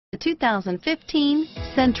The 2015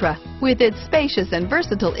 Sentra. With its spacious and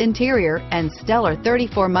versatile interior and stellar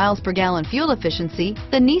 34 miles per gallon fuel efficiency,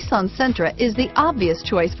 the Nissan Sentra is the obvious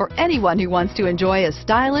choice for anyone who wants to enjoy a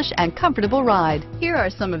stylish and comfortable ride. Here are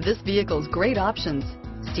some of this vehicle's great options: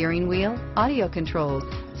 steering wheel audio controls,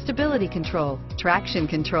 stability control, traction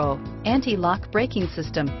control, anti-lock braking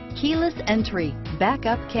system, keyless entry,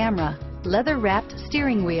 backup camera, leather-wrapped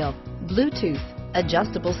steering wheel, Bluetooth,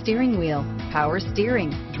 adjustable steering wheel, power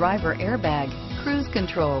steering, driver airbag, cruise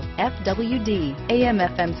control, FWD,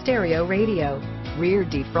 AM/FM stereo radio, rear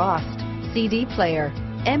defrost, CD player,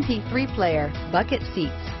 MP3 player, bucket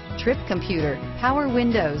seats, trip computer, power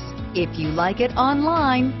windows. If you like it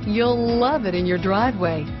online, you'll love it in your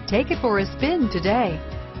driveway. Take it for a spin today.